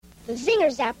The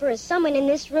zinger zapper is someone in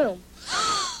this room.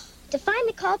 To find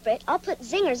the culprit, I'll put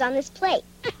zingers on this plate.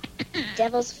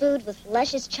 Devil's food with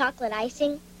luscious chocolate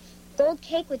icing, gold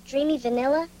cake with dreamy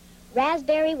vanilla,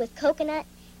 raspberry with coconut,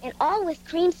 and all with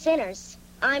cream sinners.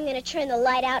 I'm going to turn the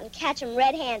light out and catch him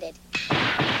red-handed.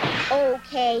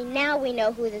 Okay, now we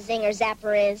know who the zinger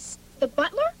zapper is. The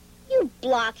butler? You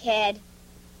blockhead.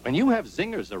 When you have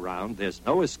zingers around, there's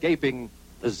no escaping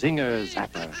the zinger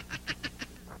zapper.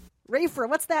 Rafer,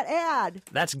 what's that ad?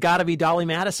 That's gotta be Dolly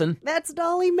Madison. That's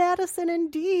Dolly Madison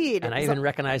indeed. And I even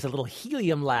recognize a little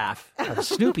helium laugh of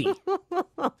Snoopy.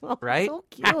 Right? So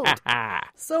cute.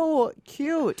 So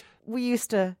cute. We used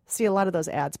to see a lot of those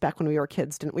ads back when we were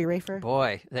kids, didn't we, Rafer?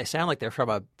 Boy, they sound like they're from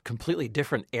a completely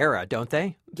different era, don't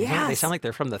they? Yes. They sound like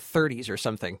they're from the 30s or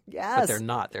something. Yes. But they're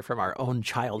not. They're from our own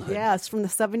childhood. Yes, from the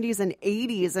 70s and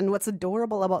 80s. And what's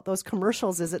adorable about those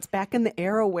commercials is it's back in the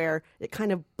era where it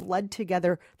kind of bled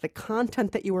together the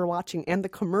content that you were watching and the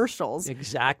commercials.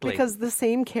 Exactly. Because the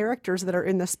same characters that are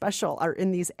in the special are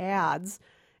in these ads.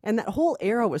 And that whole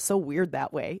era was so weird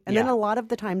that way. And then a lot of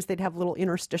the times they'd have little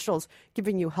interstitials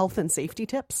giving you health and safety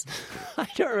tips. I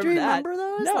don't remember Do you that. remember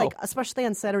those? No. Like, especially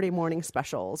on Saturday morning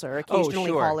specials or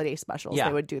occasionally sure. holiday specials. Yeah.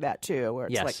 They would do that too. Where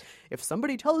it's Yes. like, if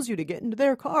somebody tells you to get into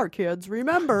their car, kids,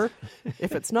 remember,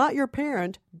 if it's not your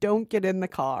parent, don't get in the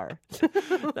car.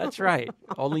 That's right.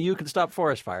 Only you can stop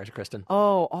forest fires, Kristen.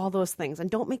 Oh, all those things. And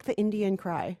don't make the Indian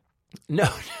cry. No,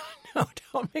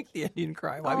 don't make the Indian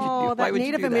cry. Why would you do Oh, that why would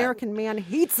Native you do that? American man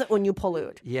hates it when you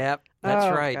pollute. Yep, that's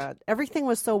Oh, right. God. Everything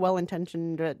was so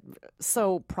well-intentioned, but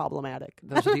so problematic.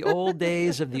 Those are the old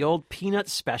days of the old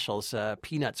Peanuts specials.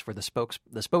 Peanuts were the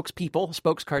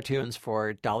spokes cartoons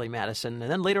for Dolly Madison,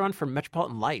 and then later on for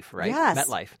Metropolitan Life, right? Yes.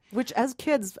 MetLife. Which, as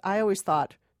kids, I always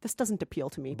thought, this doesn't appeal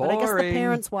to me. But I guess the Boring.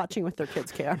 parents watching with their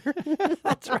kids care.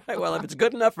 That's right. Well, if it's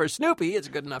good enough for Snoopy, it's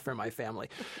good enough for my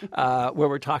family. Where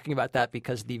we're talking about that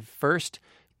because the first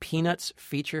Peanuts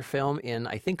feature film in,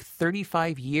 I think,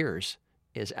 35 years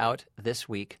is out this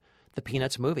week, the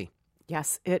Peanuts movie.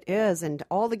 Yes, it is. And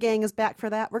all the gang is back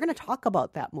for that. We're going to talk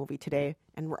about that movie today.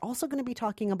 And we're also going to be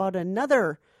talking about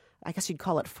another, I guess you'd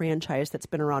call it franchise that's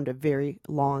been around a very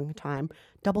long time,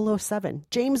 007,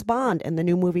 James Bond, and the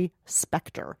new movie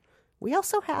Spectre. We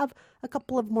also have a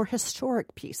couple of more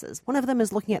historic pieces. One of them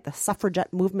is looking at the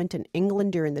suffragette movement in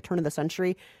England during the turn of the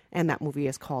century, and that movie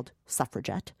is called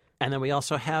Suffragette. And then we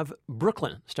also have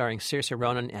Brooklyn, starring Saoirse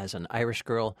Ronan as an Irish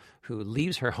girl who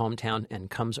leaves her hometown and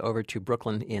comes over to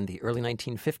Brooklyn in the early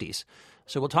 1950s.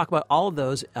 So we'll talk about all of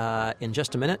those in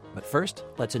just a minute. But first,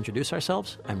 let's introduce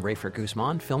ourselves. I'm Rafer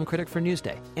Guzman, film critic for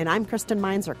Newsday. And I'm Kristen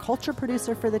Mines, our culture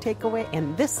producer for The Takeaway,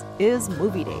 and this is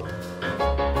Movie Day.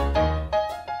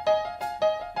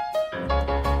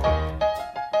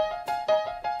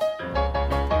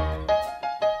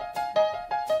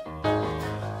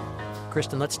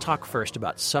 Kristen, let's talk first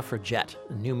about Suffragette,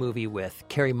 a new movie with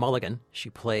Carey Mulligan. She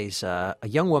plays a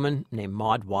young woman named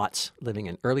Maud Watts living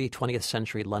in early 20th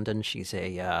century London. She's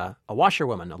a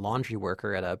washerwoman, a laundry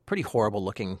worker at a pretty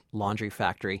horrible-looking laundry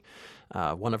factory.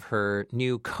 One of her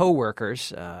new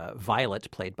co-workers,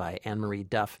 Violet, played by Anne-Marie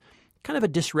Duff, kind of a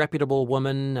disreputable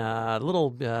woman, a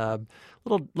little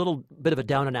bit of a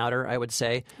down and outer, I would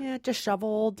say. Yeah,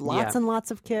 disheveled, lots and lots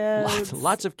of kids.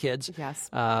 Lots of kids. Yes.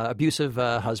 Abusive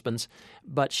husbands.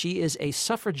 But she is a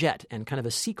suffragette and kind of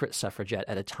a secret suffragette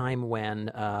at a time when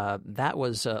that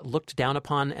was looked down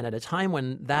upon and at a time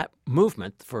when that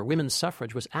movement for women's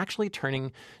suffrage was actually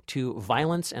turning to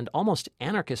violence and almost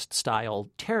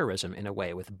anarchist-style terrorism in a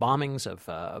way with bombings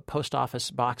of post office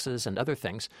boxes and other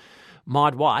things.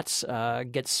 Maud Watts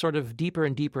gets sort of deeper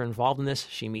and deeper involved in this.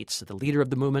 She meets the leader of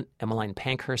the movement, Emmeline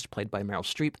Pankhurst, played by Meryl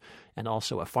Streep, and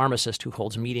also a pharmacist who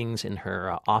holds meetings in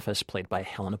her office, played by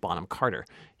Helena Bonham Carter.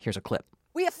 Here's a clip.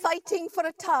 We are fighting for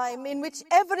a time in which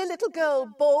every little girl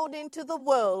born into the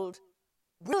world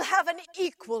will have an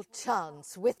equal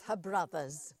chance with her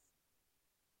brothers.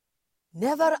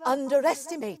 Never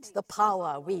underestimate the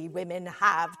power we women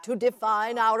have to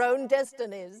define our own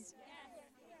destinies.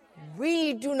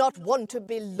 We do not want to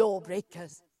be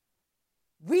lawbreakers.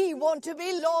 We want to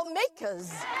be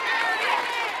lawmakers.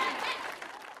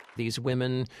 These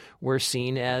women were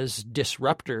seen as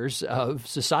disruptors of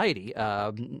society,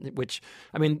 which,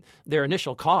 I mean, their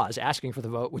initial cause, asking for the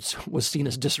vote, was seen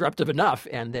as disruptive enough.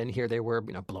 And then here they were,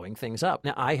 blowing things up.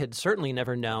 Now, I had certainly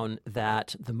never known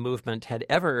that the movement had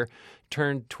ever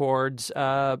turned towards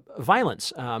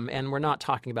violence. And we're not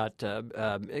talking about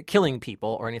killing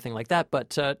people or anything like that,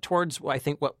 but towards, I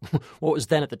think, what was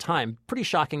then at the time pretty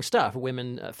shocking stuff.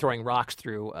 Women throwing rocks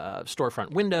through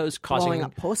storefront windows, causing... blowing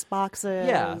up post boxes.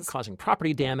 Yeah, causing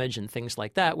property damage and things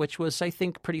like that, which was, I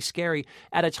think, pretty scary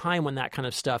at a time when that kind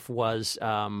of stuff was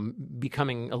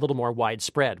becoming a little more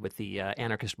widespread with the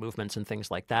anarchist movements and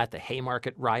things like that. The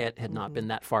Haymarket riot had not been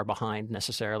that far behind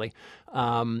necessarily.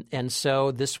 And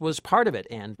so this was part of it,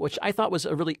 and which I thought was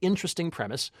a really interesting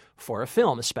premise for a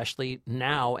film, especially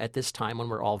now at this time when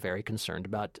we're all very concerned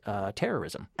about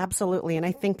terrorism. Absolutely. And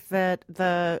I think that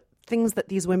the things that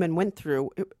these women went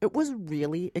through, it was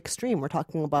really extreme. We're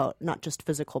talking about not just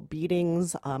physical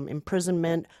beatings,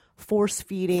 imprisonment, force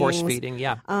feeding. Force feeding,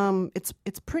 yeah.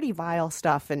 It's pretty vile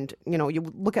stuff. And, you know, you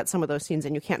look at some of those scenes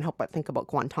and you can't help but think about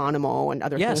Guantanamo and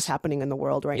other things happening in the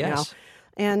world right now.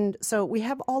 And so we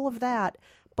have all of that.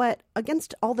 But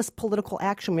against all this political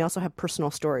action, we also have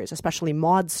personal stories, especially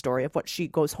Maud's story of what she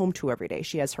goes home to every day.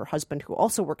 She has her husband who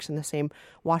also works in the same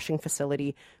washing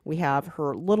facility. We have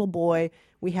her little boy.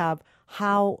 We have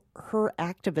how her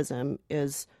activism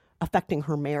is affecting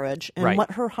her marriage and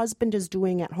what her husband is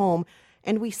doing at home.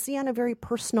 And we see on a very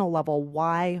personal level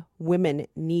why women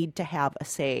need to have a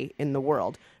say in the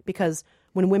world. Because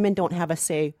when women don't have a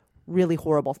say, really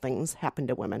horrible things happen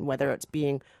to women, whether it's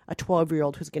being a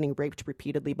 12-year-old who's getting raped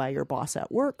repeatedly by your boss at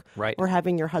work, or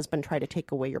having your husband try to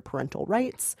take away your parental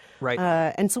rights.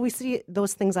 And so we see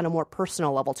those things on a more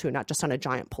personal level too, not just on a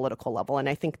giant political level. And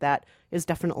I think that is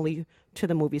definitely to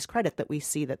the movie's credit that we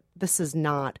see that this is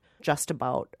not just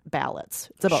about ballots.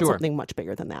 It's about something much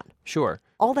bigger than that.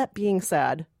 All that being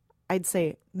said, I'd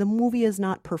say the movie is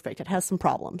not perfect. It has some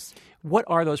problems. What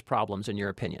are those problems in your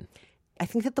opinion? I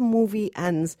think that the movie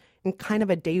ends in kind of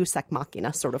a deus ex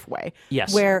machina sort of way.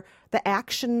 Yes. Where the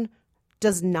action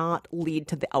does not lead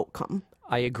to the outcome.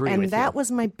 I agree with you. And that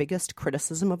was my biggest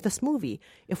criticism of this movie.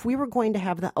 If we were going to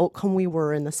have the outcome we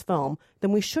were in this film,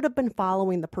 then we should have been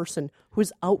following the person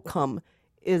whose outcome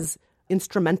is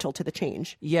instrumental to the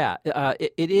change. Yeah,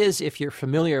 it is, if you're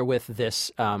familiar with this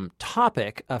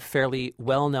topic, a fairly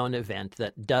well-known event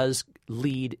that does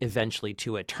lead eventually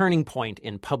to a turning point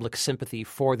in public sympathy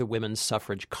for the women's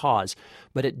suffrage cause.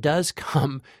 But it does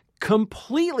come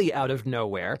completely out of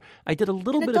nowhere. I did a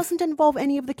little bit. It doesn't involve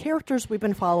any of the characters we've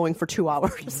been following for 2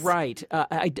 hours. Right.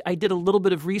 I did a little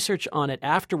bit of research on it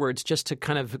afterwards just to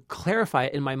kind of clarify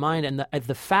it in my mind. And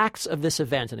the facts of this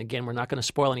event, and again, we're not going to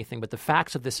spoil anything, but the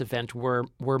facts of this event were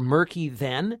murky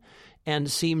then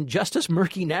and seem just as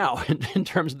murky now in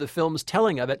terms of the film's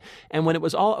telling of it. And when it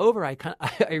was all over, I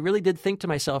really did think to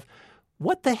myself,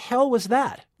 what the hell was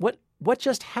that? What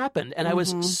just happened? And I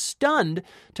was stunned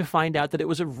to find out that it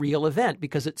was a real event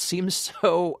because it seems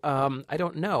so, I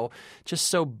don't know, just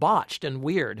so botched and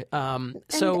weird. And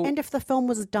if the film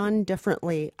was done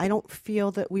differently, I don't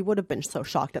feel that we would have been so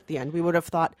shocked at the end. We would have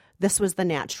thought this was the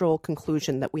natural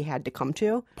conclusion that we had to come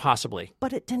to. Possibly.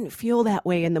 But it didn't feel that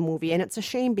way in the movie. And it's a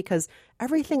shame because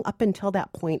everything up until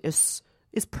that point is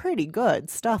pretty good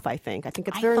stuff, I think. I think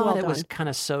it's very well done. I thought it was kind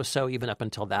of so-so even up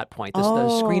until that point. The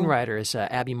screenwriter is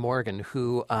Abby Morgan,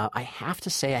 who I have to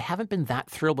say I haven't been that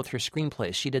thrilled with her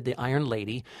screenplays. She did The Iron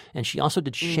Lady, and she also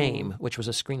did Shame, which was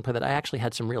a screenplay that I actually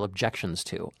had some real objections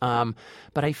to.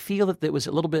 But I feel that it was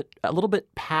a little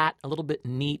bit pat, a little bit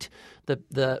neat.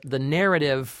 The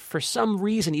narrative, for some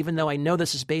reason, even though I know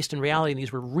this is based in reality and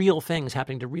these were real things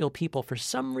happening to real people, for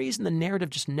some reason the narrative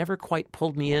just never quite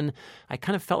pulled me in. I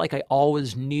kind of felt like I always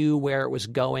knew where it was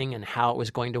going and how it was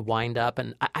going to wind up.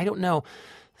 And I don't know,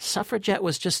 Suffragette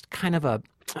was just kind of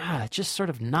just sort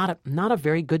of not a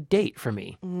very good date for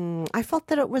me. I felt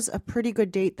that it was a pretty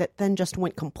good date that then just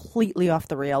went completely off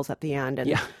the rails at the end.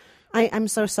 And I'm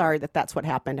so sorry that that's what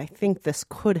happened. I think this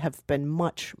could have been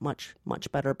much, much,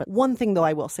 much better. But one thing, though,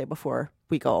 I will say before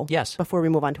we go, before we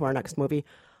move on to our next movie,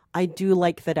 I do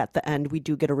like that at the end we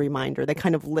do get a reminder. They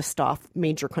kind of list off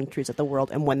major countries of the world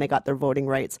and when they got their voting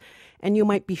rights. And you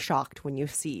might be shocked when you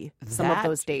see some of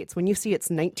those dates. When you see it's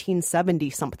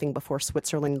 1970-something before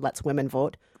Switzerland lets women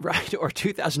vote. Right, or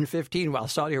 2015 while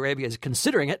Saudi Arabia is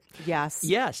considering it. Yes.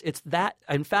 Yes, it's that.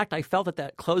 In fact, I felt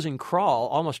that closing crawl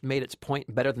almost made its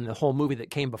point better than the whole movie that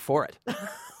came before it.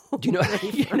 Do you know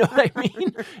what I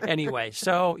mean? Anyway,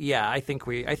 so yeah, I think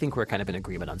we're kind of in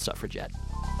agreement on Suffragette.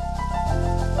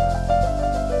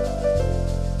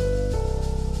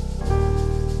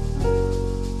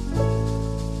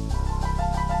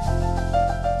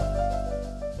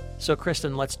 So,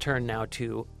 Kristen, let's turn now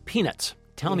to Peanuts.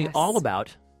 Tell me all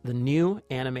about the new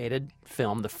animated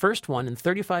film, the first one in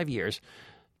 35 years,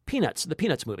 Peanuts, the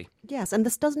Peanuts movie. Yes, and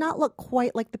this does not look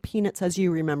quite like the Peanuts as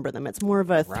you remember them. It's more of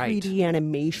a 3D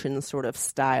animation sort of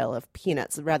style of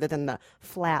Peanuts rather than the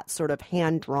flat sort of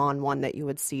hand-drawn one that you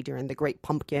would see during The Great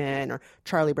Pumpkin or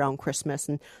Charlie Brown Christmas.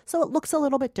 And so it looks a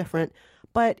little bit different.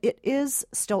 But it is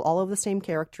still all of the same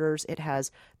characters. It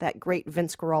has that great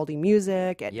Vince Guaraldi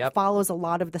music. It follows a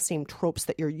lot of the same tropes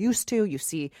that you're used to. You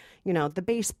see, the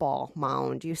baseball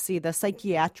mound. You see the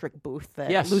psychiatric booth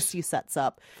that Lucy sets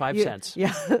up. 5 cents.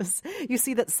 Yes. You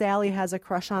see that Sally has a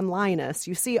crush on Linus.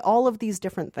 You see all of these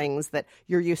different things that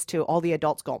you're used to. All the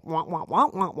adults go, wah, wah, wah,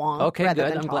 wah, wah. Okay,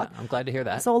 good. I'm glad to hear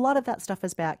that. So a lot of that stuff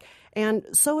is back. And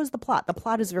so is the plot. The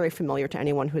plot is very familiar to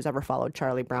anyone who's ever followed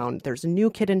Charlie Brown. There's a new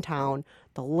kid in town,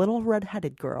 the little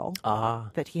red-headed girl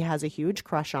that he has a huge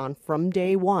crush on from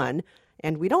day one.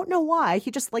 And we don't know why.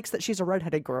 He just likes that she's a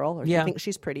redheaded girl, or he thinks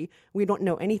she's pretty. We don't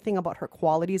know anything about her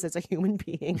qualities as a human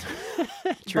being.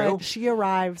 True. But she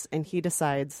arrives, and he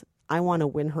decides, I want to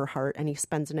win her heart, and he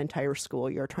spends an entire school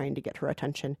year trying to get her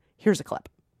attention. Here's a clip.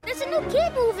 There's a new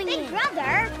kid moving in. Big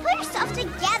brother, put yourself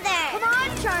together. Come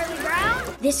on, Charlie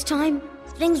Brown. This time,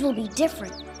 things will be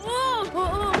different.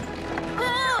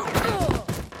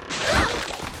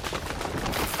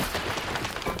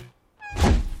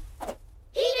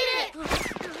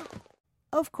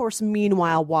 Of course,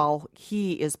 meanwhile, while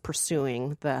he is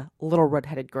pursuing the little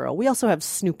red-headed girl, we also have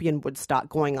Snoopy and Woodstock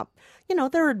going up,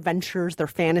 their adventures, their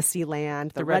fantasy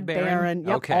land, the Red Baron.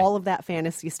 Yep, okay. All of that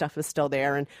fantasy stuff is still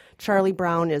there. And Charlie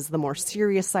Brown is the more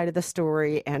serious side of the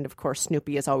story. And, of course,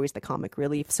 Snoopy is always the comic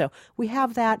relief. So we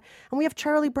have that. And we have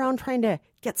Charlie Brown trying to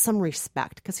get some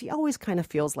respect because he always kind of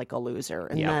feels like a loser.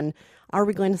 And then are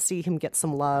we going to see him get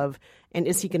some love? And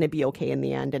is he going to be okay in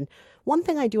the end? And one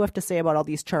thing I do have to say about all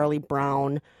these Charlie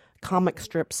Brown comic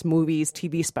strips, movies,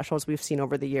 TV specials we've seen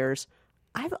over the years,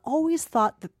 I've always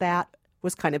thought that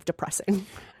was kind of depressing.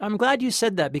 I'm glad you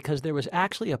said that because there was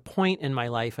actually a point in my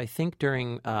life, I think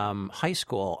during high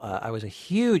school, I was a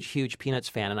huge Peanuts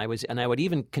fan, and I would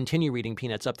even continue reading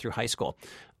Peanuts up through high school.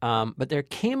 But there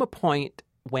came a point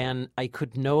when I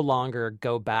could no longer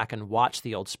go back and watch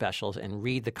the old specials and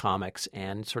read the comics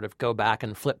and sort of go back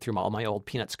and flip through all my old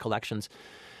Peanuts collections.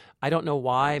 I don't know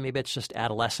why. Maybe it's just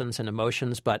adolescence and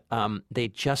emotions, but they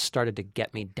just started to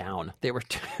get me down. They were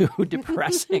too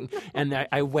depressing, and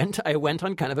I went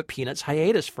on kind of a Peanuts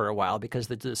hiatus for a while because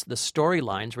the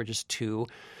storylines were just too.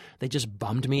 They just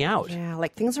bummed me out. Yeah,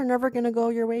 like things are never going to go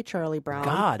your way, Charlie Brown.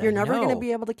 God, You're I never know. going to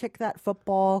be able to kick that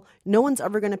football. No one's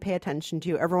ever going to pay attention to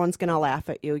you. Everyone's going to laugh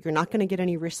at you. You're not going to get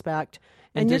any respect.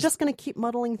 And you're just going to keep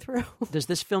muddling through. Does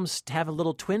this film have a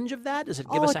little twinge of that? Does it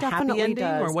give us it a happy definitely ending,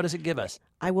 does. or what does it give us?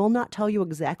 I will not tell you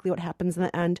exactly what happens in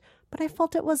the end, but I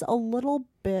felt it was a little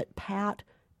bit pat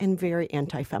and very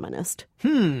anti-feminist.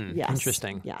 Yes.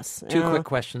 Interesting. Yes. Two quick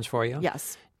questions for you.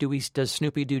 Yes. Does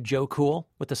Snoopy do Joe Cool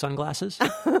with the sunglasses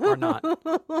or not?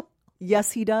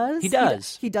 Yes, he does. He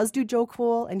does. He does do Joe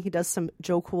Cool, and he does some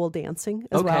Joe Cool dancing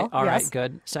as well. Okay, all right, Yes.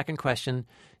 good. Second question,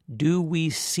 do we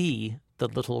see the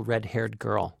little red-haired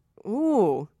girl?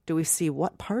 Ooh, do we see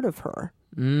what part of her?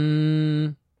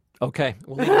 Okay,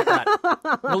 we'll leave it at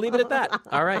that. We'll leave it at that.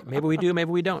 All right, maybe we do,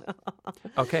 maybe we don't.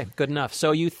 Okay, good enough.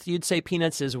 So you'd say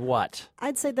Peanuts is what?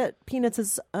 I'd say that Peanuts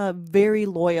is very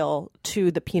loyal to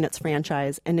the Peanuts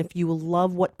franchise. And if you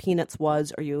love what Peanuts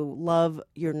was or you love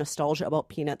your nostalgia about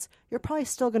Peanuts, you're probably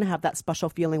still going to have that special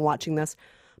feeling watching this.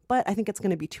 But I think it's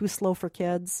going to be too slow for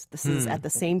kids. This is at the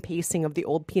same pacing of the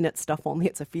old Peanuts stuff, only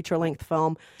it's a feature-length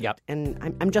film. Yep.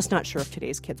 And I'm just not sure if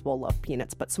today's kids will love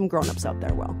Peanuts, but some grown-ups out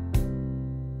there will.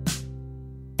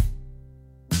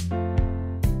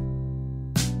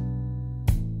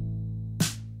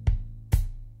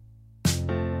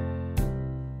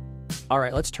 All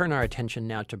right, let's turn our attention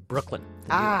now to Brooklyn.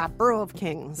 Borough of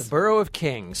Kings. The Borough of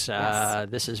Kings. Yes.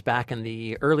 This is back in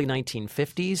the early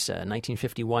 1950s,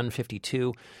 1951,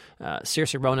 52.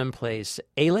 Saoirse Ronan plays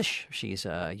Ailish. She's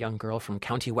a young girl from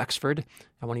County Wexford.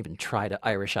 I won't even try to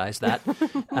Irishize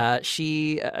that.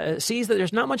 She sees that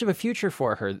there's not much of a future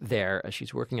for her there.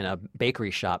 She's working in a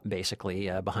bakery shop, basically,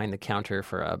 behind the counter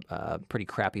for a pretty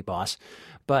crappy boss.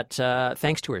 But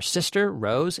thanks to her sister,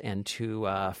 Rose, and to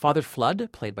Father Flood,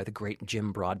 played by the great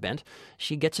Jim Broadbent,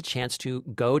 she gets a chance to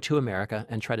go to America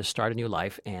and try to start a new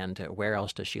life. And where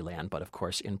else does she land? But, of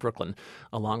course, in Brooklyn,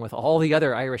 along with all the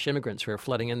other Irish immigrants who are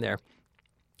flooding in there.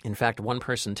 In fact, one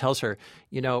person tells her,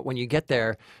 when you get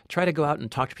there, try to go out and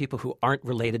talk to people who aren't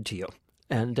related to you.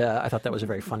 And I thought that was a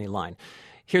very funny line.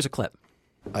 Here's a clip.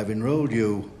 I've enrolled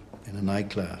you in a night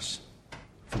class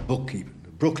for bookkeeping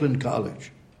at Brooklyn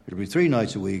College. It'll be 3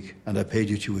 nights a week, and I paid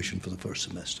you tuition for the first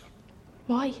semester.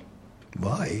 Why?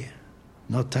 Why?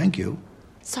 Not thank you.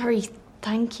 Sorry,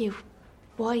 thank you.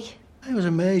 Why? I was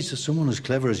amazed that someone as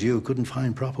clever as you couldn't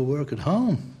find proper work at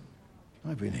home.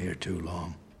 I've been here too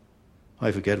long.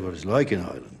 I forget what it's like in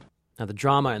Ireland. Now, the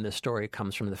drama in this story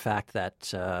comes from the fact that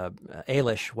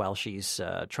Ailish, while she's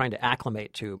trying to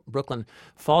acclimate to Brooklyn,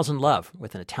 falls in love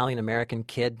with an Italian-American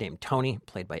kid named Tony,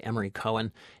 played by Emery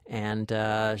Cohen, and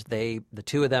the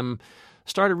two of them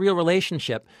start a real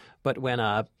relationship. But when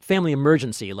a family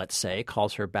emergency, let's say,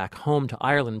 calls her back home to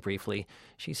Ireland briefly,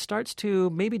 she starts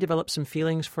to maybe develop some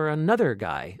feelings for another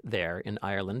guy there in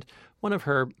Ireland, one of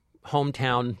her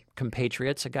hometown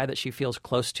compatriots, a guy that she feels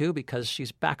close to because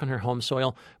she's back on her home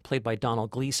soil, played by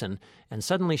Donald Gleason, and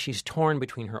suddenly she's torn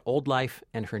between her old life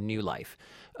and her new life.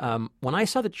 When I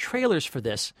saw the trailers for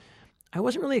this, I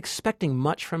wasn't really expecting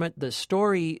much from it. The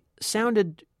story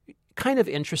sounded kind of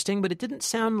interesting, but it didn't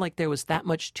sound like there was that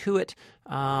much to it.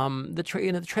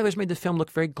 The trailers made the film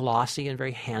look very glossy and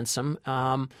very handsome,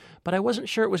 but I wasn't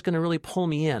sure it was going to really pull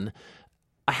me in.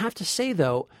 I have to say,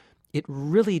 though, it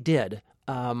really did.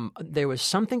 There was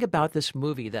something about this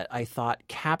movie that I thought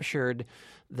captured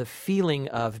the feeling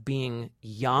of being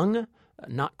young,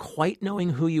 not quite knowing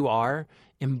who you are,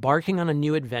 embarking on a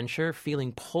new adventure,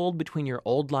 feeling pulled between your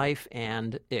old life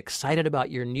and excited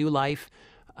about your new life,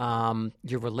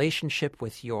 your relationship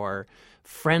with your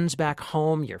friends back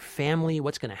home, your family,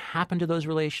 what's going to happen to those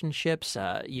relationships?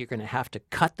 You're going to have to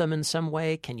cut them in some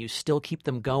way. Can you still keep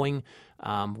them going?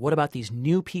 What about these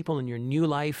new people in your new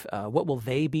life? What will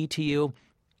they be to you?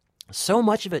 So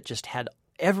much of it just had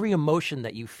every emotion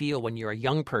that you feel when you're a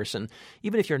young person,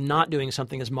 even if you're not doing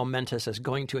something as momentous as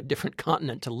going to a different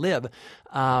continent to live,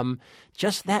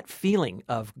 just that feeling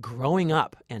of growing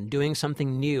up and doing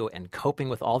something new and coping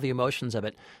with all the emotions of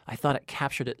it, I thought it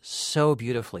captured it so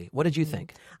beautifully. What did you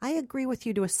think? I agree with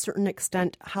you to a certain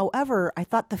extent. However, I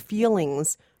thought the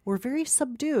feelings were very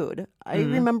subdued. I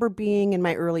remember being in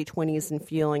my early 20s and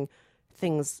feeling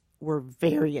things were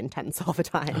very intense all the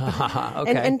time.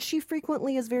 Okay. And she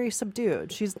frequently is very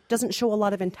subdued. She doesn't show a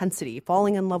lot of intensity.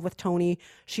 Falling in love with Tony,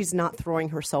 she's not throwing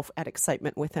herself at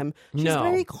excitement with him. She's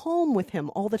very calm with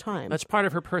him all the time. That's part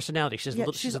of her personality.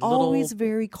 She's always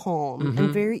very calm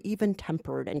and very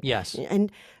even-tempered. And, yes.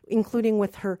 And including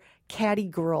with her catty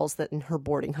girls that in her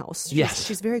boarding house.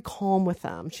 She's very calm with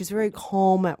them. She's very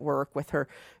calm at work with her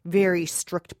very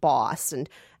strict boss, and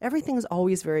everything's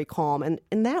always very calm. And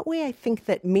in that way, I think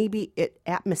that maybe it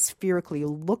atmospherically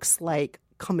looks like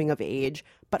coming of age,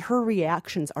 but her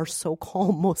reactions are so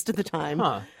calm most of the time.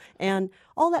 Huh. And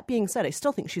all that being said, I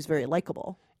still think she's very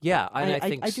likable. Yeah, and I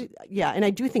think and I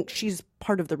do think she's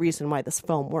part of the reason why this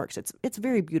film works. It's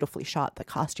very beautifully shot. The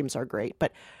costumes are great,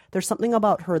 but there's something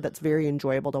about her that's very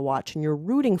enjoyable to watch, and you're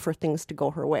rooting for things to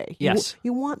go her way. Yes.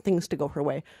 You want things to go her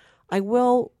way. I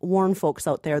will warn folks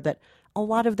out there that a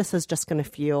lot of this is just going to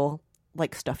feel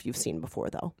like stuff you've seen before,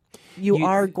 though. You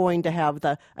are going to have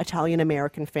the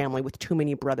Italian-American family with too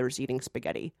many brothers eating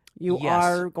spaghetti. You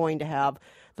are going to have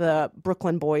the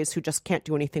Brooklyn boys who just can't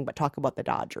do anything but talk about the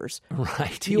Dodgers.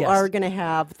 Right. You are going to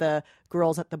have the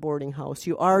girls at the boarding house.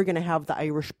 You are going to have the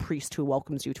Irish priest who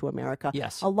welcomes you to America.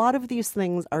 Yes. A lot of these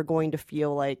things are going to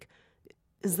feel like,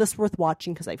 is this worth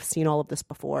watching? Because I've seen all of this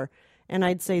before. And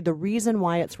I'd say the reason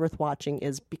why it's worth watching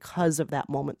is because of that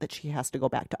moment that she has to go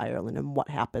back to Ireland and what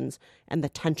happens and the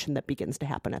tension that begins to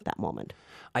happen at that moment.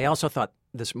 I also thought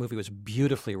this movie was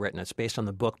beautifully written. It's based on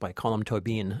the book by Colm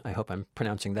Tóibín. I hope I'm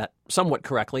pronouncing that somewhat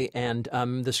correctly. And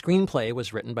the screenplay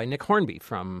was written by Nick Hornby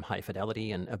from High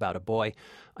Fidelity and About a Boy.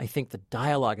 I think the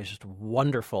dialogue is just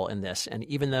wonderful in this. And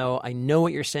even though I know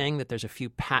what you're saying, that there's a few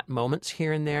pat moments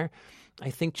here and there, I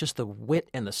think just the wit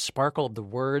and the sparkle of the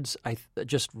words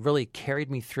just really carried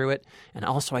me through it. And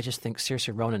also, I just think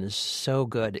Saoirse Ronan is so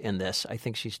good in this. I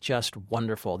think she's just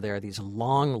wonderful. There are these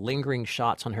long, lingering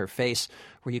shots on her face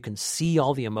where you can see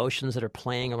all the emotions that are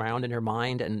playing around in her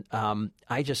mind. And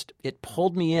it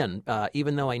pulled me in.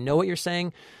 Even though I know what you're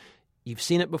saying, you've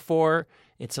seen it before.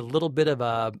 It's a little bit of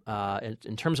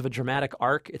in terms of a dramatic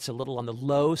arc, it's a little on the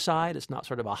low side. It's not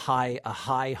sort of a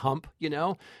high hump,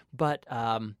 But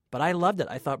I loved it.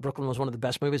 I thought Brooklyn was one of the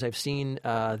best movies I've seen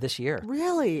this year.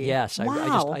 Really? Yes.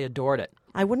 Wow. I adored it.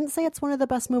 I wouldn't say it's one of the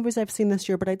best movies I've seen this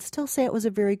year, but I'd still say it was a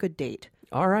very good date.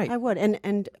 All right. I would.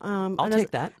 I'll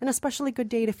take that. An especially good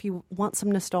date if you want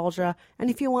some nostalgia and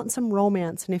if you want some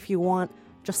romance and if you want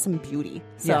just some beauty.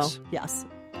 So, yes.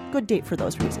 Good date for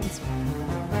those reasons.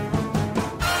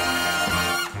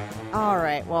 All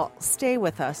right, well, stay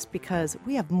with us because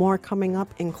we have more coming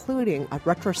up, including a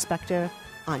retrospective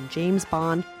on James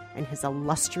Bond and his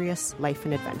illustrious life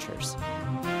and adventures.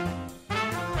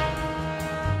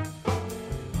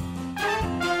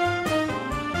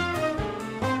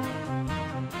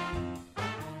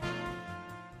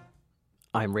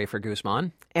 I'm Rafer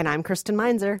Guzman. And I'm Kristen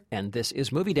Meinzer. And this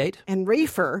is Movie Date. And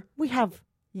Rafer, we have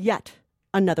yet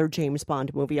another James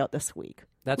Bond movie out this week.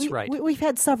 That's right. We've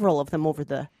had several of them over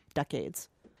the decades.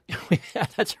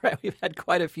 That's right. We've had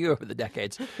quite a few over the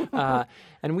decades.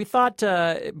 And we thought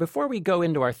before we go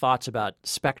into our thoughts about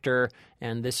Spectre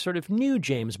and this sort of new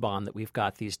James Bond that we've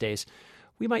got these days,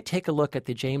 we might take a look at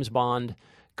the James Bond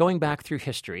going back through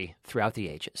history throughout the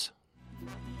ages.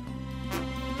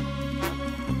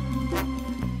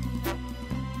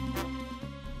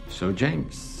 So,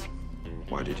 James,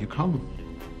 why did you come?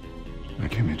 I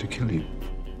came here to kill you.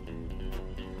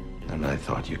 And I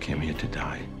thought you came here to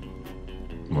die.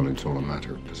 Well, it's all a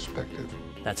matter of perspective.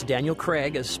 That's Daniel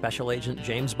Craig as Special Agent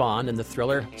James Bond in the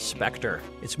thriller Spectre.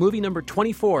 It's movie number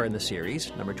 24 in the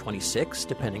series, number 26,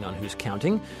 depending on who's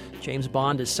counting. James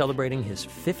Bond is celebrating his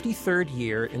 53rd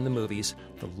year in the movies,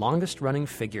 the longest-running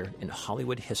figure in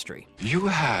Hollywood history. You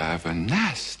have a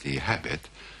nasty habit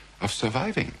of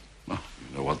surviving. Well,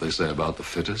 you know what they say about the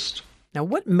fittest? Now,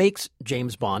 what makes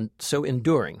James Bond so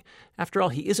enduring? After all,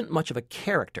 he isn't much of a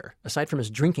character. Aside from his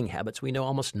drinking habits, we know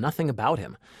almost nothing about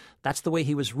him. That's the way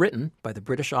he was written by the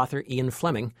British author Ian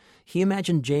Fleming. He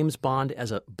imagined James Bond as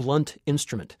a blunt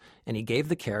instrument, and he gave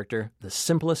the character the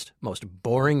simplest, most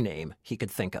boring name he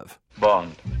could think of.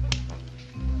 Bond.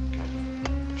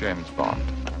 James Bond.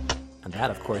 And that,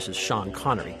 of course, is Sean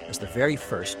Connery as the very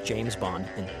first James Bond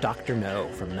in Dr. No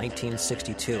from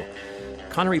 1962.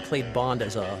 Connery played Bond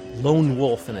as a lone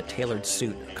wolf in a tailored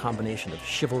suit, a combination of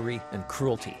chivalry and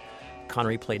cruelty.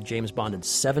 Connery played James Bond in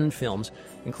 7 films,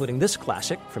 including this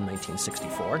classic from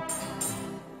 1964.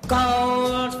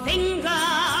 Goldfinger,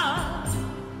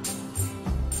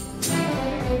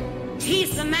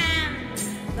 he's the man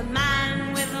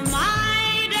with the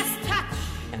Midas touch.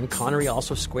 And Connery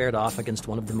also squared off against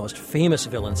one of the most famous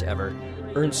villains ever,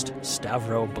 Ernst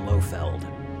Stavro Blofeld.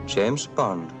 James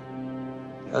Bond.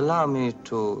 Allow me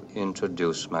to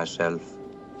introduce myself.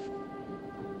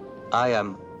 I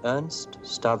am Ernst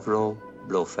Stavro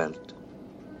Blofeld.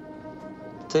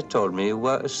 They told me you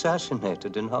were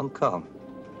assassinated in Hong Kong.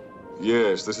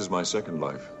 Yes, this is my second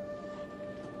life.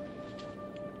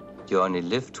 You only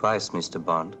live twice, Mr.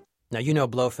 Bond. Now, you know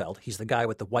Blofeld. He's the guy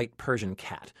with the white Persian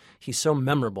cat. He's so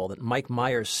memorable that Mike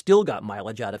Myers still got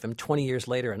mileage out of him 20 years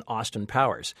later in Austin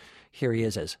Powers. Here he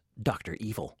is as Dr.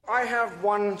 Evil. I have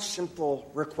one simple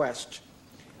request,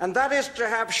 and that is to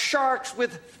have sharks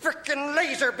with frickin'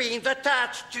 laser beams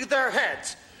attached to their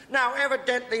heads. Now,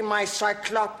 evidently, my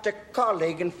cycloptic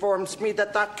colleague informs me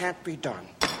that that can't be done.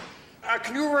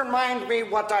 Can you remind me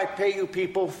what I pay you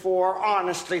people for?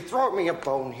 Honestly, throw me a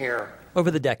bone here. Over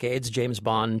the decades, James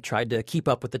Bond tried to keep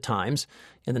up with the times.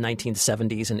 In the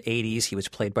 1970s and 80s, he was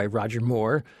played by Roger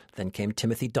Moore. Then came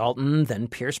Timothy Dalton, then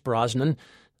Pierce Brosnan.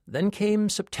 Then came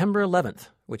September 11th,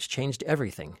 which changed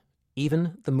everything,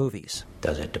 even the movies.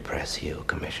 Does it depress you,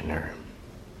 Commissioner,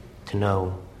 to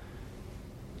know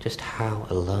just how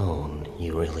alone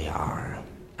you really are?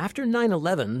 After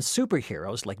 9/11,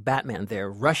 superheroes like Batman there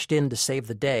rushed in to save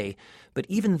the day, but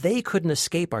even they couldn't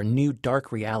escape our new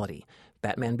dark reality.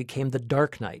 Batman became the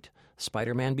Dark Knight.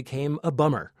 Spider-Man became a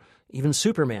bummer. Even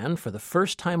Superman, for the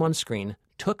first time on screen,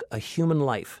 took a human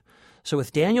life. So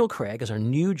with Daniel Craig as our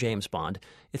new James Bond,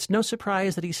 it's no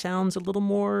surprise that he sounds a little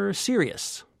more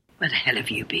serious. Where the hell have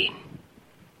you been?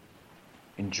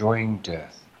 Enjoying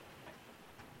death.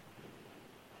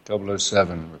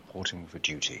 007 reporting for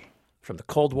duty. From the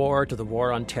Cold War to the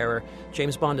War on Terror,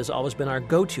 James Bond has always been our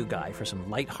go-to guy for some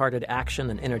light-hearted action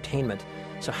and entertainment.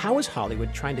 So how is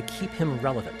Hollywood trying to keep him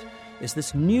relevant? Is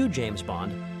this new James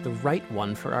Bond the right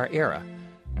one for our era?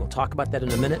 We'll talk about that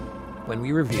in a minute when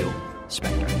we review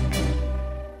Spectre.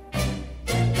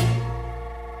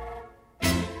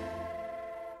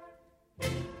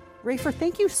 Rafer,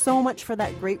 thank you so much for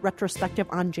that great retrospective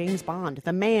on James Bond,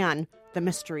 the man, the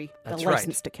mystery, That's the right.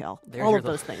 license to kill, There's all your of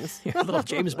those things. Your little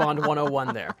James Bond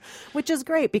 101 there. Which is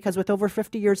great because with over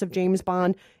 50 years of James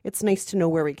Bond, it's nice to know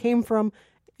where we came from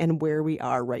and where we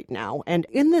are right now. And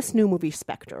in this new movie,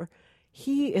 Spectre,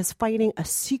 he is fighting a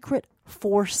secret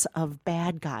force of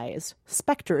bad guys.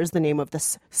 Spectre is the name of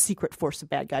this secret force of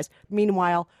bad guys.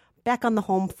 Meanwhile, back on the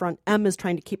home front, M is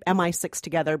trying to keep MI6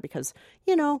 together because,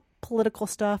 you know, political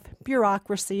stuff,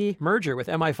 bureaucracy. Merger with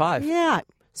MI5. Yeah.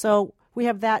 So we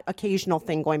have that occasional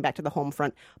thing going back to the home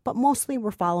front. But mostly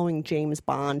we're following James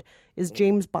Bond. Is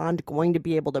James Bond going to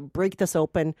be able to break this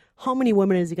open? How many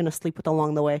women is he going to sleep with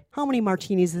along the way? How many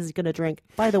martinis is he going to drink?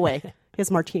 By the way, his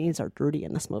martinis are dirty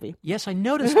in this movie. Yes, I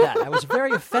noticed that. I was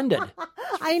very offended.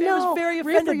 I know. I was very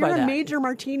offended Rafer, by you're that. a major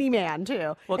martini man,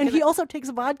 too. Well, and he I- also takes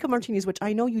vodka martinis, which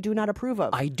I know you do not approve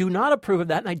of. I do not approve of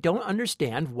that, and I don't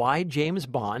understand why James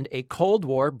Bond, a Cold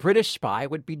War British spy,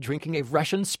 would be drinking a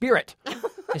Russian spirit.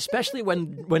 especially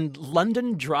when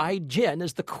London dry gin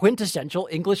is the quintessential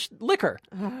English liquor.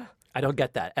 I don't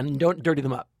get that. And don't dirty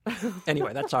them up.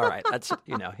 Anyway, that's all right. That's,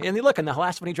 and look, in the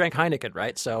last one he drank Heineken,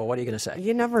 right? So what are you going to say?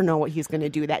 You never know what he's going to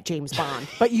do, that James Bond.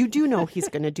 But you do know he's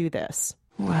going to do this.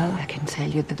 Well, I can tell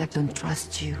you that I don't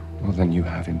trust you. Well, then you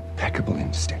have impeccable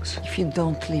instincts. If you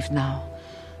don't leave now,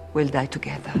 we'll die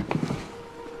together.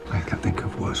 I can think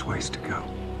of worse ways to go.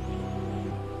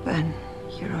 Ben,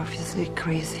 you're obviously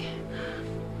crazy,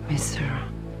 Mr.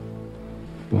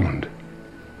 Bond.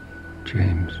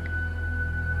 James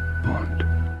Bond.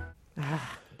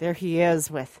 There he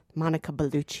is with Monica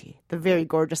Bellucci, the very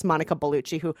gorgeous Monica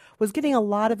Bellucci, who was getting a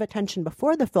lot of attention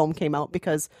before the film came out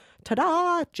because,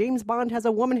 ta-da, James Bond has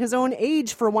a woman his own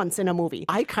age for once in a movie.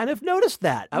 I kind of noticed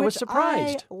that. I was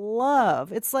surprised. I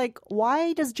love. It's like,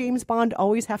 why does James Bond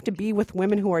always have to be with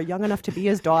women who are young enough to be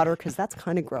his daughter? Because that's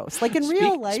kind of gross. Like in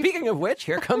real life. Speaking of which,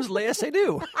 here comes Léa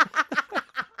Seydoux.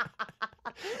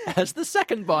 As the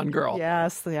second Bond girl.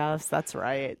 Yes, that's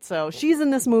right. So she's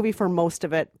in this movie for most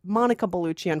of it. Monica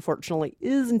Bellucci, unfortunately,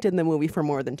 isn't in the movie for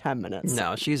more than 10 minutes.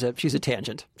 No, she's a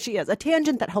tangent. She is. A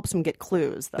tangent that helps him get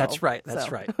clues, though. That's right.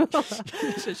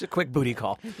 It's just a quick booty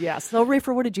call. Yeah. So,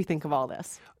 Rafer, what did you think of all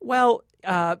this? Well,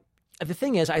 the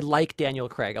thing is, I like Daniel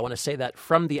Craig. I want to say that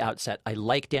from the outset. I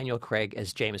like Daniel Craig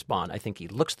as James Bond. I think he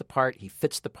looks the part, he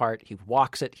fits the part, he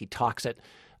walks it, he talks it.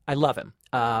 I love him.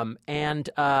 And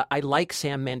I like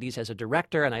Sam Mendes as a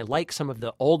director, and I like some of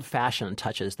the old-fashioned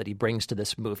touches that he brings to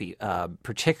this movie,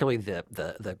 particularly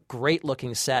the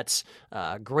great-looking sets,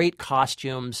 great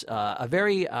costumes, a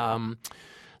very...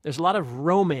 There's a lot of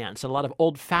romance, a lot of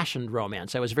old-fashioned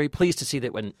romance. I was very pleased to see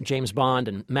that when James Bond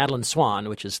and Madeleine Swann,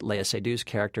 which is Léa Seydoux's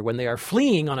character, when they are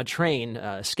fleeing on a train,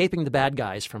 escaping the bad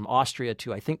guys from Austria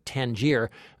to, I think, Tangier,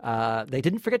 they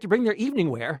didn't forget to bring their evening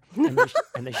wear,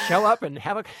 and they show up and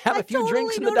have a few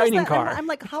drinks in the dining car. I'm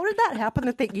like, how did that happen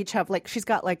that they each have, like, she's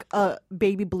got, like, a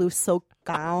baby blue silk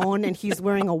gown, and he's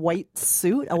wearing a white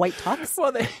suit, a white tux?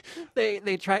 Well,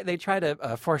 they try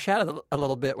to foreshadow a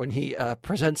little bit when he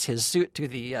presents his suit to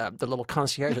the little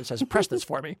concierge and says, "Press this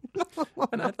for me."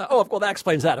 And I thought, oh, well, that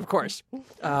explains that, of course.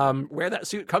 Where that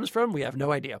suit comes from, we have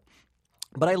no idea.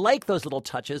 But I like those little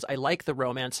touches. I like the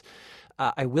romance.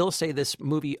 I will say this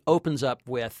movie opens up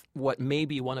with what may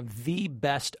be one of the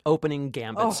best opening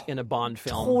gambits in a Bond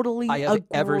film I have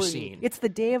ever seen. It's the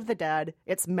Day of the Dead.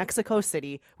 It's Mexico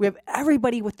City. We have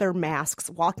everybody with their masks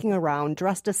walking around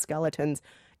dressed as skeletons.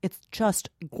 It's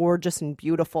just gorgeous and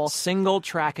beautiful. Single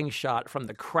tracking shot from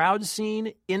the crowd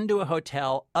scene into a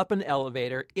hotel, up an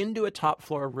elevator, into a top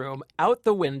floor room, out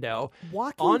the window,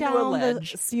 walking onto down a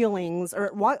ledge. The ceilings, or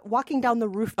walking down the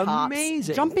rooftops.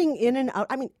 Amazing. Jumping in and out.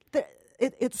 I mean,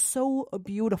 it's so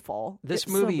beautiful. This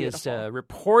movie is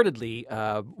reportedly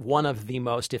one of the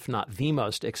most, if not the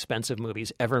most expensive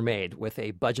movies ever made, with a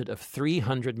budget of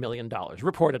 $300 million,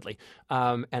 reportedly.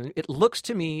 And it looks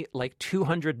to me like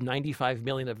 $295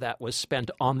 million of that was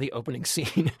spent on the opening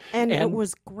scene. And it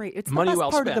was great. It's the best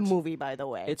part of the movie, by the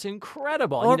way. It's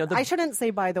incredible. Or, I shouldn't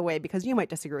say by the way, because you might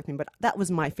disagree with me, but that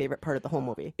was my favorite part of the whole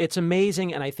movie. It's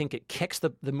amazing, and I think it kicks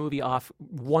the movie off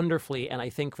wonderfully. And I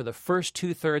think for the first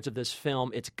 2/3 of this film,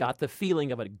 it's got the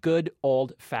feeling of a good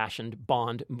old-fashioned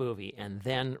Bond movie. And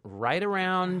then right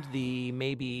around the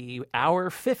maybe hour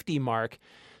 50 mark,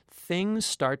 things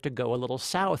start to go a little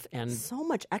south. And so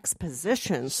much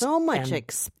exposition, so much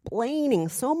explaining,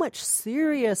 so much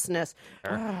seriousness.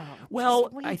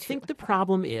 Well, I think the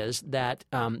problem is that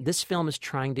this film is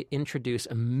trying to introduce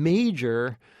a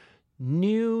major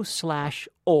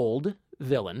new/old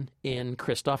villain in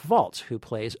Christoph Waltz, who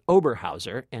plays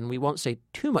Oberhauser, and we won't say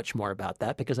too much more about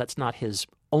that because that's not his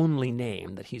only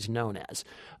name that he's known as.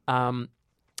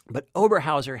 But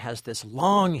Oberhauser has this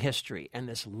long history and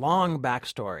this long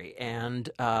backstory, and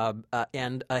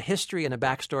a history and a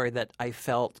backstory that I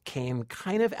felt came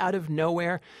kind of out of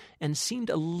nowhere and seemed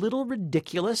a little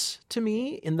ridiculous to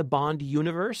me in the Bond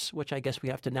universe, which I guess we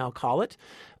have to now call it.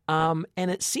 And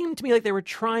it seemed to me like they were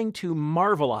trying to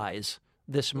Marvelize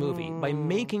this movie by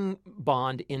making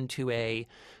Bond into a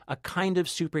kind of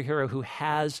superhero who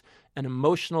has an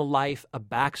emotional life, a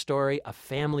backstory, a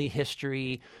family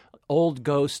history, old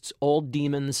ghosts, old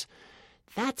demons.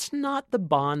 That's not the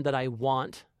Bond that I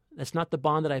want. That's not the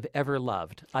Bond that I've ever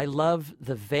loved. I love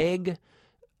the vague,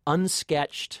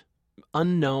 unsketched,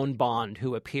 unknown Bond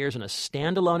who appears in a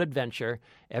standalone adventure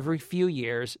every few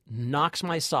years, knocks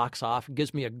my socks off,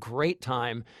 gives me a great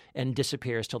time, and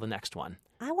disappears till the next one.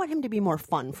 I want him to be more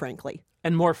fun, frankly.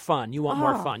 And more fun. You want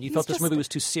more fun. You felt this movie was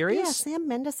too serious? Yeah, Sam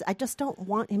Mendes, I just don't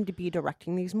want him to be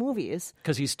directing these movies.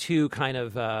 Because he's too kind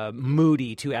of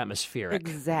moody, too atmospheric.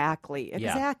 Exactly.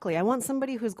 I want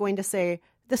somebody who's going to say,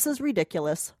 this is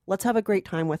ridiculous. Let's have a great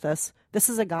time with this. This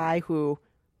is a guy who,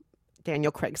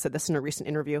 Daniel Craig said this in a recent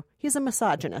interview, he's a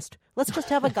misogynist. Let's just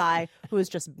have a guy who is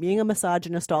just being a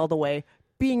misogynist all the way,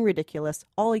 being ridiculous.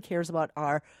 All he cares about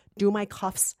are, do my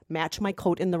cuffs match my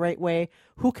coat in the right way?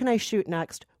 Who can I shoot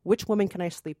next? Which woman can I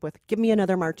sleep with? Give me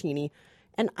another martini.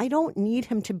 And I don't need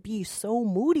him to be so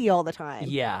moody all the time.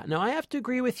 Yeah, no, I have to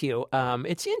agree with you.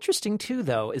 It's interesting, too,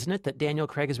 though, isn't it, that Daniel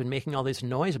Craig has been making all this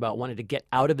noise about wanting to get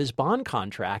out of his Bond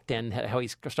contract and how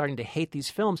he's starting to hate these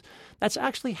films. That's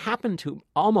actually happened to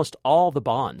almost all the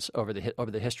Bonds over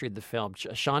the history of the film.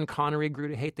 Sean Connery grew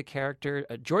to hate the character.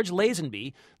 George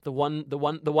Lazenby, the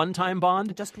one-time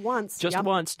Bond. Just once.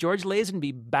 Once. George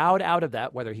Lazenby bowed out of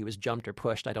that, whether he was jumped or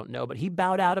pushed, I don't know, but he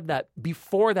bowed out of that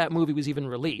before that movie was even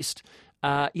released.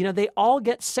 They all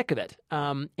get sick of it.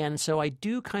 And so I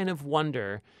do kind of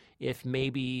wonder if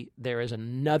maybe there is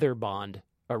another Bond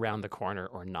around the corner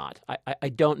or not. I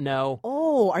don't know.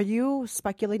 Oh, are you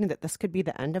speculating that this could be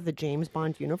the end of the James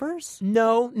Bond universe?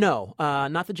 No,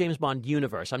 not the James Bond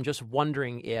universe. I'm just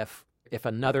wondering if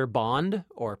another Bond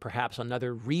or perhaps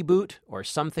another reboot or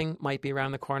something might be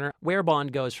around the corner. Where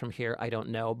Bond goes from here, I don't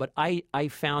know. But I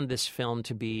found this film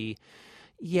to be...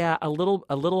 yeah, a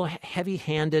little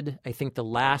heavy-handed. I think the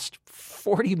last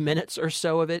 40 minutes or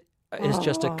so of it is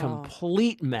just a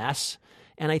complete mess.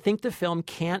 And I think the film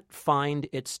can't find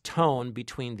its tone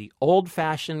between the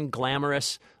old-fashioned,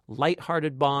 glamorous,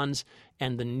 lighthearted Bonds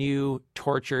and the new,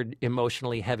 tortured,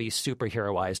 emotionally heavy,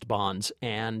 superheroized Bonds.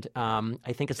 And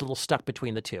I think it's a little stuck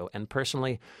between the two. And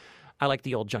personally, I like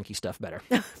the old junky stuff better.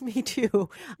 Me too.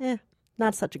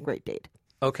 Not such a great date.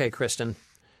 Okay, Kristen,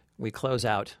 we close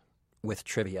out with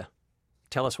trivia.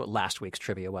 Tell us what last week's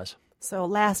trivia was. So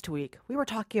last week, we were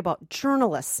talking about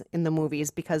journalists in the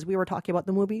movies because we were talking about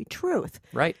the movie Truth.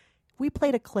 Right. We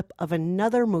played a clip of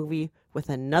another movie with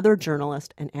another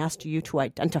journalist and asked you to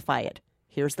identify it.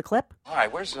 Here's the clip. Hi,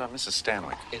 where's Mrs.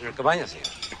 Stanwyck? In her cabañas here.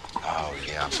 Oh,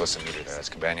 yeah, I'm supposed to meet her there. That's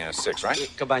Cabana 6, right?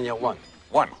 Cabaña 1.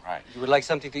 1, right. You would like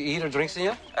something to eat or drink,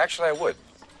 senor? Actually, I would.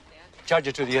 Charge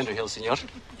it to the Underhill, senor.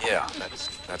 Yeah,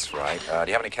 that's right. Do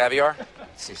you have any caviar?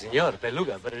 Si, senor.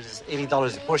 Beluga, but it is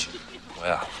 $80 a portion.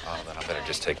 Well, then I better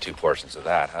just take 2 portions of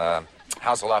that.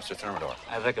 How's the lobster thermidor?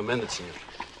 I recommend it, senor.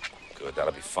 Good,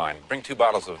 that'll be fine. Bring 2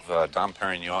 bottles of Dom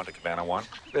Perignon to Cabana 1.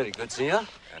 Very good, senor.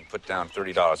 And put down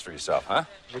 $30 for yourself, huh?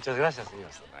 Muchas gracias, senor.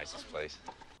 That's the nicest place.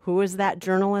 Who is that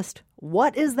journalist?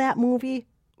 What is that movie?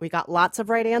 We got lots of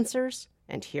right answers,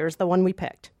 and here's the one we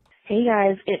picked. Hey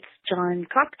guys, it's John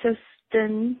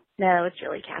Cocktoaston. No, it's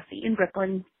really Cassie in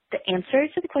Brooklyn. The answer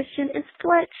to the question is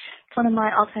Fletch. It's one of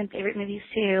my all-time favorite movies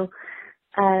too.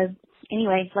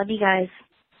 Anyway, love you guys.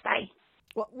 Bye.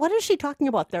 What is she talking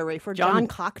about there, Ray? For John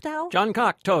Cocktow? John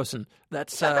Cocktoson.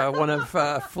 That's one of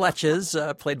Fletch's,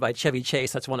 played by Chevy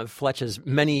Chase. That's one of Fletch's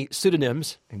many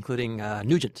pseudonyms, including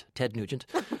Ted Nugent.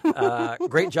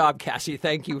 Great job, Cassie.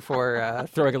 Thank you for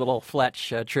throwing a little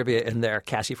Fletch trivia in there.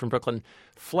 Cassie from Brooklyn.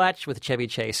 Fletch with Chevy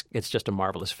Chase. It's just a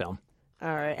marvelous film.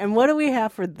 All right. And what do we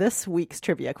have for this week's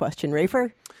trivia question,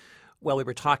 Rafer? Well, we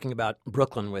were talking about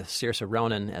Brooklyn with Saoirse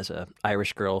Ronan as an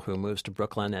Irish girl who moves to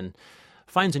Brooklyn and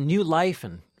finds a new life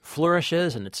and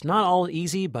flourishes, and it's not all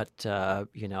easy, but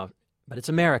it's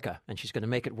America, and she's going to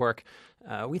make it work.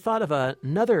 We thought of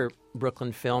another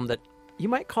Brooklyn film that you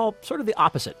might call sort of the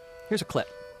opposite. Here's a clip.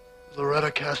 Loretta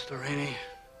Castorini,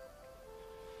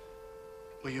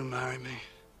 will you marry me?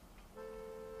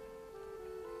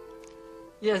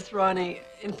 Yes, Ronnie,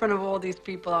 in front of all these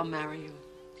people, I'll marry you.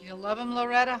 Do you love him,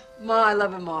 Loretta? Ma, I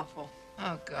love him awful.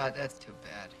 Oh, God, that's too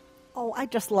bad. Oh, I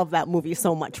just love that movie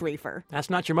so much, Rafer.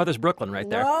 That's not your mother's Brooklyn right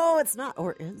there. No, it's not.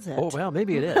 Or is it? Oh, well,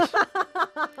 maybe it is.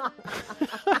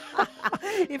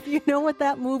 If you know what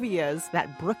that movie is,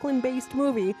 that Brooklyn-based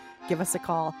movie, give us a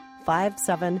call,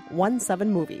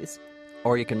 5717-MOVIES.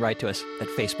 Or you can write to us at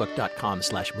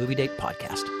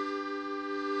facebook.com/moviedatepodcast.